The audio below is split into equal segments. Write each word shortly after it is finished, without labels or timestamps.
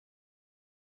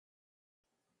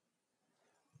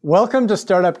Welcome to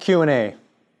Startup Q&A.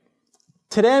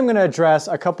 Today I'm going to address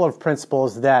a couple of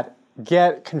principles that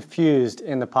get confused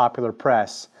in the popular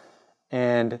press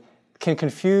and can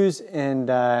confuse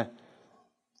and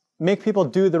make people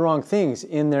do the wrong things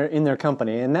in their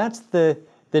company. And that's the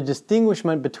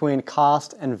distinguishment between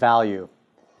cost and value.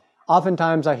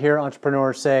 Oftentimes I hear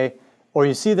entrepreneurs say, or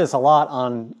you see this a lot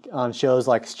on shows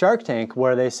like Shark Tank,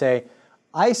 where they say,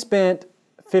 I spent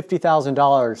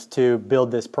 $50,000 to build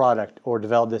this product or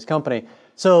develop this company.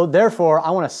 So therefore, I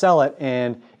want to sell it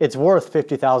and it's worth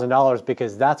 $50,000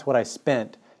 because that's what I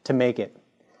spent to make it.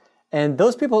 And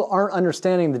those people aren't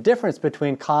understanding the difference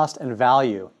between cost and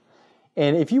value.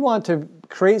 And if you want to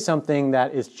create something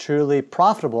that is truly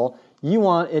profitable, you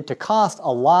want it to cost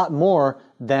a lot more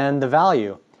than the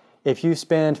value. If you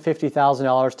spend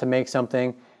 $50,000 to make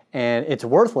something and it's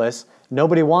worthless,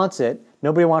 nobody wants it,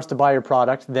 nobody wants to buy your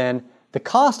product, then the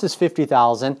cost is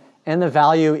 $50,000 and the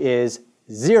value is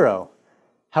zero.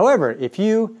 However, if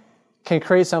you can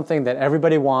create something that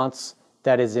everybody wants,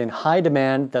 that is in high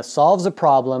demand, that solves a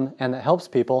problem and that helps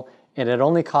people, and it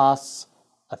only costs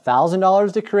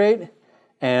 $1,000 to create,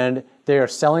 and they are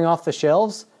selling off the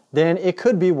shelves, then it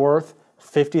could be worth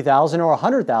 $50,000 or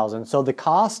 $100,000. So the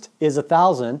cost is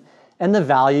 $1,000 and the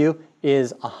value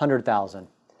is $100,000.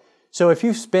 So if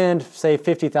you spend, say,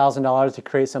 $50,000 to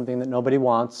create something that nobody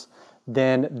wants,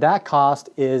 then that cost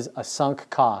is a sunk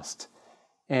cost.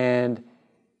 And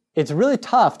it's really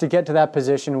tough to get to that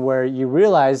position where you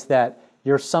realize that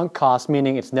your sunk cost,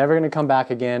 meaning it's never going to come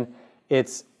back again,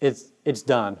 it's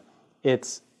done.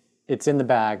 It's in the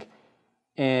bag.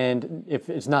 And if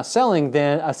it's not selling,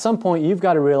 then at some point you've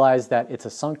got to realize that it's a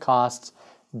sunk cost,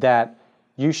 that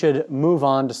you should move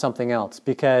on to something else.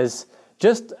 Because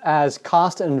just as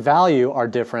cost and value are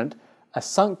different, a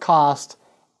sunk cost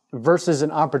versus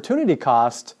an opportunity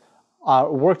cost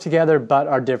work together but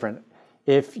are different.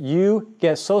 If you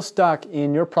get so stuck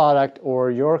in your product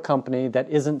or your company that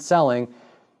isn't selling,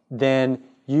 then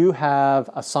you have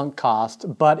a sunk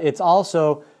cost, but it's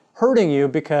also hurting you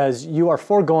because you are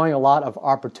foregoing a lot of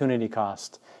opportunity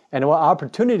cost. And what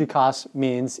opportunity cost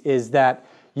means is that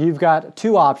you've got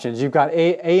two options. You've got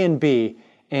A and B,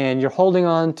 and you're holding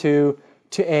on to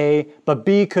A, but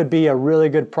B could be a really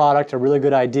good product, a really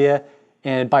good idea.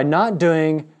 And by not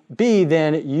doing B,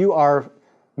 then you are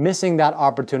missing that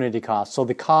opportunity cost. So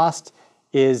the cost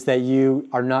is that you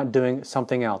are not doing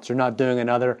something else. You're not doing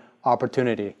another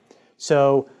opportunity.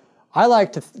 So I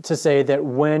like to say that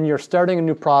when you're starting a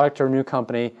new product or a new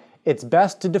company, it's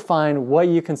best to define what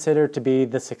you consider to be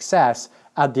the success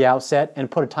at the outset and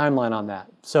put a timeline on that.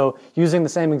 So using the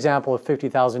same example of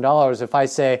 $50,000, if I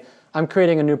say I'm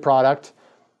creating a new product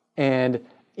and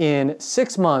in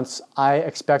 6 months, I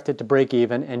expect it to break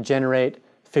even and generate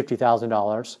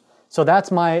 $50,000. So that's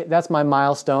my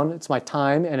milestone, it's my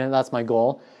time, and that's my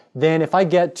goal. Then if I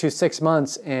get to 6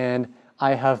 months and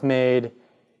I have made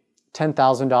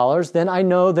 $10,000, then I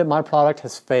know that my product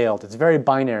has failed. It's very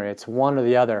binary, it's one or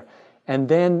the other. And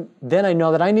then I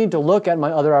know that I need to look at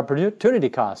my other opportunity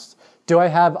costs. Do I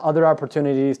have other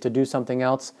opportunities to do something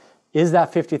else? Is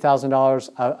that $50,000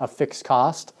 a fixed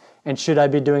cost? And should I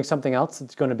be doing something else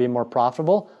that's going to be more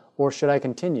profitable, or should I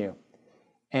continue?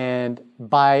 And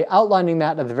by outlining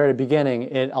that at the very beginning,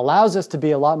 it allows us to be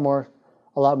a lot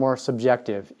more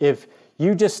subjective. If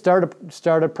you just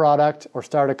start a product or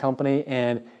start a company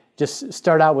and just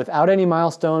start out without any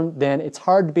milestone, then it's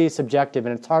hard to be subjective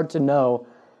and it's hard to know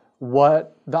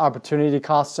what the opportunity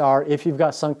costs are if you've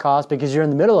got sunk costs, because you're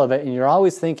in the middle of it and you're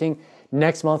always thinking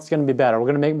next month's going to be better. We're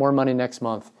going to make more money next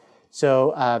month.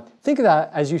 So think of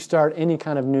that as you start any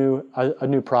kind of a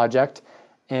new project,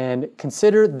 and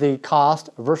consider the cost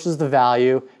versus the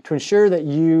value to ensure that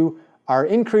you are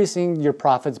increasing your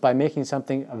profits by making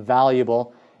something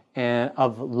valuable and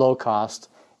of low cost,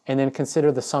 and then consider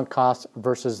the sunk cost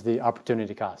versus the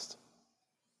opportunity cost.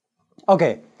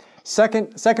 Okay,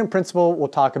 second principle we'll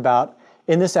talk about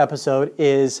in this episode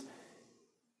is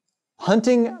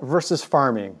hunting versus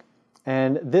farming.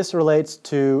 And this relates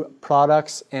to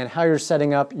products and how you're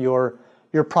setting up your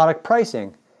product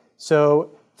pricing.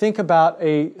 So think about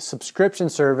a subscription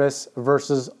service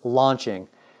versus launching.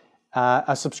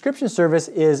 A subscription service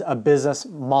is a business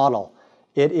model.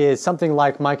 It is something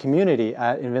like My Community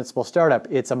at Invincible Startup.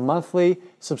 It's a monthly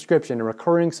subscription, a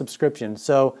recurring subscription.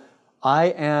 So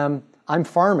I'm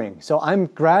farming. So I'm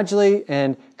gradually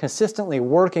and consistently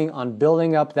working on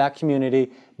building up that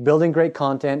community, building great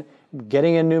content,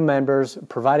 getting in new members,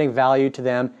 providing value to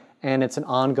them, and it's an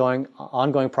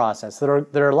ongoing process. There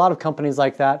are a lot of companies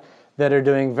like that are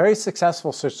doing very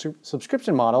successful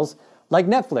subscription models, like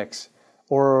Netflix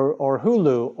or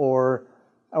Hulu or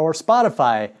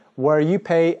Spotify where you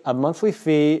pay a monthly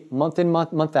fee, month in,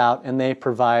 month out, and they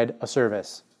provide a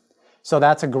service. So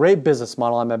that's a great business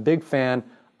model. I'm a big fan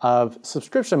of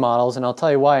subscription models, and I'll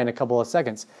tell you why in a couple of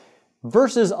seconds.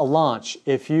 Versus a launch.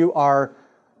 If you are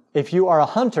a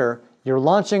hunter, you're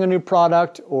launching a new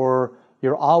product, or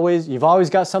you've always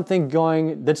got something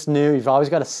going that's new. You've always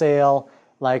got a sale,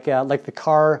 like the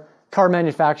car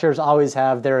manufacturers always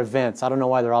have their events. I don't know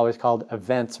why they're always called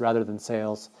events rather than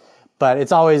sales, but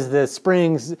it's always the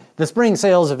spring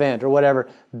sales event or whatever.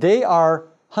 They are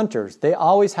hunters. They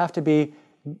always have to be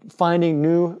finding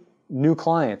new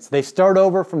clients. They start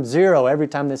over from zero every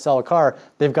time they sell a car.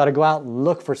 They've got to go out and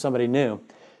look for somebody new.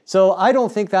 So I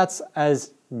don't think that's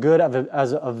as good of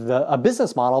a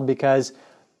business model, because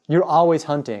you're always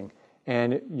hunting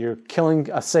and you're killing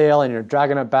a sale and you're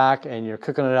dragging it back and you're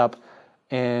cooking it up,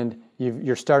 and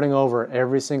you're starting over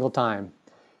every single time.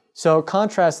 So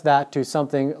contrast that to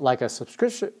something like a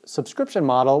subscription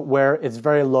model where it's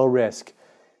very low risk.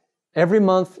 Every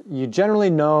month, you generally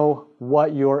know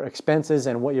what your expenses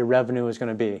and what your revenue is going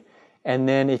to be. And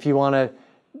then if you want to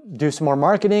do some more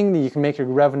marketing, you can make your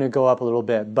revenue go up a little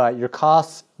bit. But your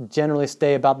costs generally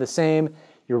stay about the same.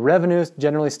 Your revenue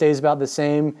generally stays about the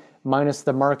same, minus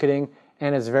the marketing,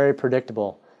 and it's very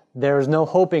predictable. There's no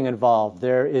hoping involved.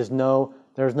 There's no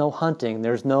hunting.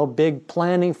 There's no big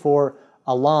planning for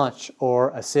a launch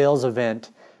or a sales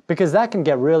event, because that can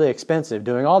get really expensive.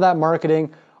 Doing all that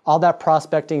marketing, all that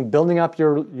prospecting, building up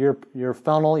your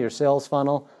funnel, your sales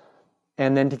funnel,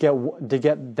 and then to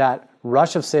get that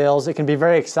rush of sales, it can be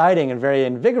very exciting and very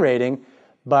invigorating,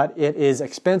 but it is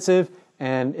expensive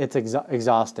and it's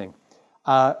exhausting.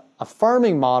 A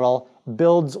farming model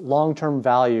builds long-term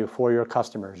value for your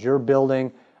customers. You're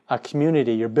building a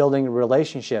community, you're building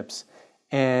relationships,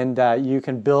 and you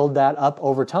can build that up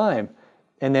over time.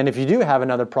 And then if you do have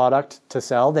another product to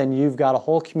sell, then you've got a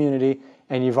whole community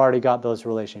and you've already got those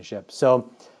relationships.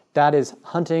 So that is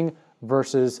hunting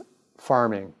versus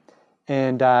farming.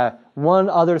 And one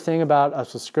other thing about a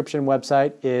subscription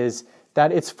website is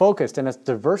that it's focused and it's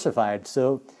diversified.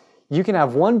 So you can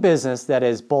have one business that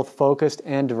is both focused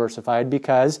and diversified,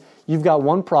 because you've got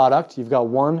one product, you've got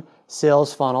one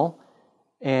sales funnel,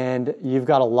 and you've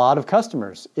got a lot of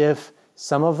customers. If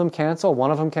some of them cancel,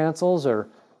 one of them cancels, or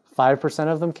 5%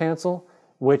 of them cancel,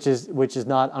 which is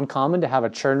not uncommon to have a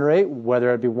churn rate,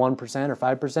 whether it be 1% or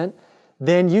 5%,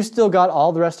 then you still got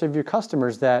all the rest of your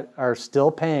customers that are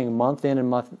still paying month in and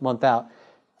month out.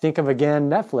 Think of, again,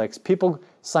 Netflix. People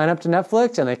sign up to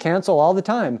Netflix and they cancel all the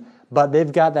time, but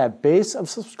they've got that base of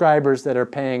subscribers that are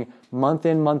paying month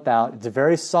in, month out. It's a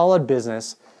very solid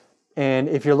business. And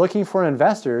if you're looking for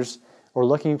investors or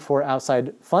looking for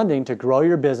outside funding to grow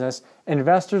your business,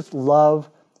 investors love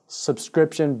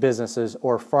subscription businesses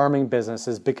or farming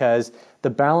businesses, because the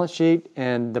balance sheet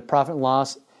and the profit and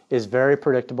loss is very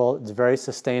predictable, it's very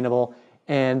sustainable,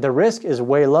 and the risk is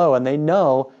way low, and they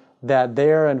know that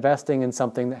they're investing in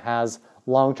something that has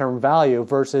long-term value,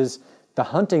 versus the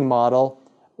hunting model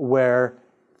where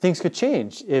things could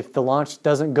change. If the launch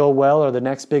doesn't go well or the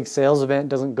next big sales event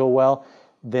doesn't go well,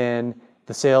 then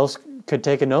the sales could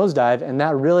take a nosedive, and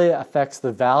that really affects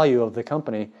the value of the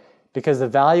company, because the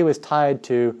value is tied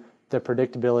to the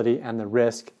predictability and the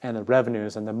risk and the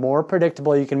revenues. And the more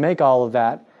predictable you can make all of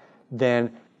that, then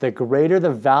the greater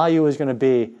the value is going to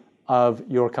be of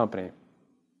your company.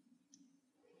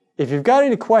 If you've got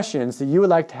any questions that you would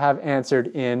like to have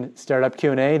answered in Startup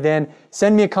Q&A, then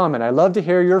send me a comment. I'd love to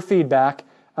hear your feedback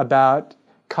about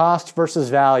cost versus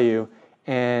value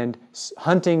and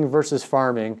hunting versus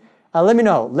farming. Let me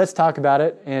know. Let's talk about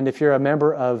it. And if you're a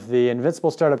member of the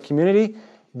Invincible Startup community,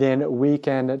 then we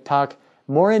can talk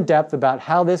more in depth about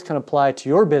how this can apply to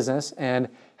your business and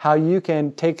how you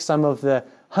can take some of the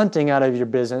hunting out of your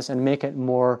business and make it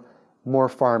more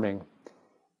farming.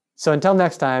 So until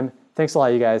next time, thanks a lot,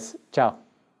 you guys. Ciao.